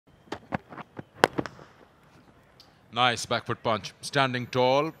Nice back foot punch. Standing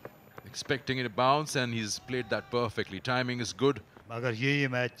tall, expecting it to bounce, and he's played that perfectly. Timing is good. अगर ये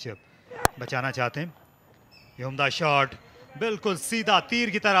match बचाना चाहते हैं, ये उम्दा शॉट, बिल्कुल सीधा तीर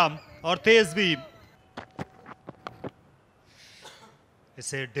की तरह और तेज भी।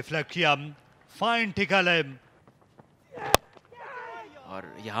 इसे डिफ्लेक्ट किया, फाइन टिकल है। और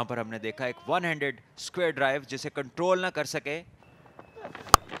यहां पर हमने देखा एक वन हैंडेड स्क्वायर ड्राइव जिसे कंट्रोल ना कर सके।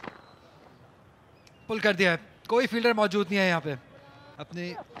 पुल कर दिया है, कोई फील्डर मौजूद नहीं है यहाँ पे।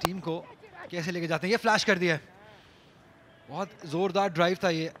 अपनी टीम को कैसे लेके जाते हैं, ये फ्लैश कर दिया है। बहुत जोरदार ड्राइव था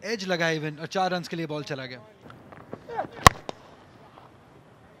ये, एज लगा इवन, और 4 रन्स के लिए बॉल चला गया।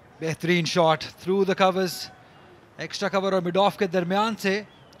 बेहतरीन shot through the covers, extra cover और मिड ऑफ के दरमियान से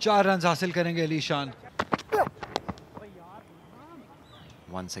 4 रन्स हासिल करेंगे अलीशान।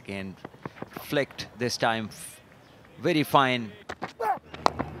 Once again flicked this time, very fine.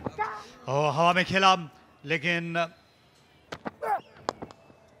 हवा में खेला लेकिन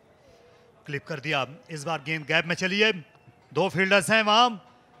क्लिप कर दिया। इस बार गेंद गैप में चली है, 2 फील्डर्स हैं वहां।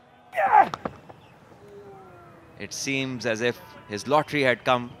 It seems as if his lottery had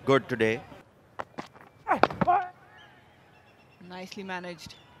come good today. Nicely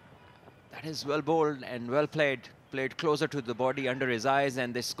managed. That is well bowled and well played. Played closer to the body, under his eyes,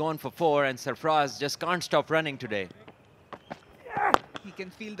 and this gone for 4, and Sarfraz just can't stop running today. He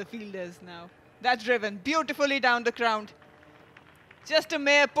can feel the fielders now. That's driven beautifully down the ground. Just a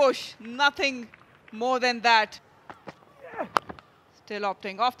mere push, nothing more than that. Still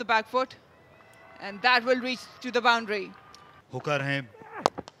opting off the back foot, and that will reach to the boundary. Hooker हैं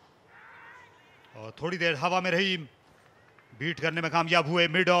और थोड़ी देर हवा में रही, beat करने में कामयाब हुए।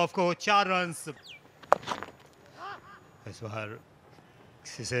 मिड ऑफ को 4 रन्स। इस बार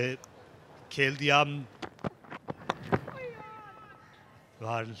किसी से खेल दिया,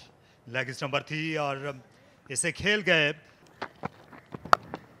 बाहर लेग नंबर थी और इसे खेल गए।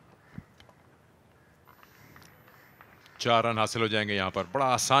 चार रन हासिल हो जाएंगे यहाँ पर। बड़ा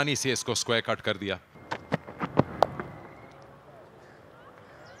आसानी से इसको स्क्वायर कट कर दिया।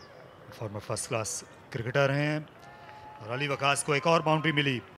 फॉर्मर फर्स्ट क्लास क्रिकेटर हैं और अली वकास को एक और बाउंड्री मिली।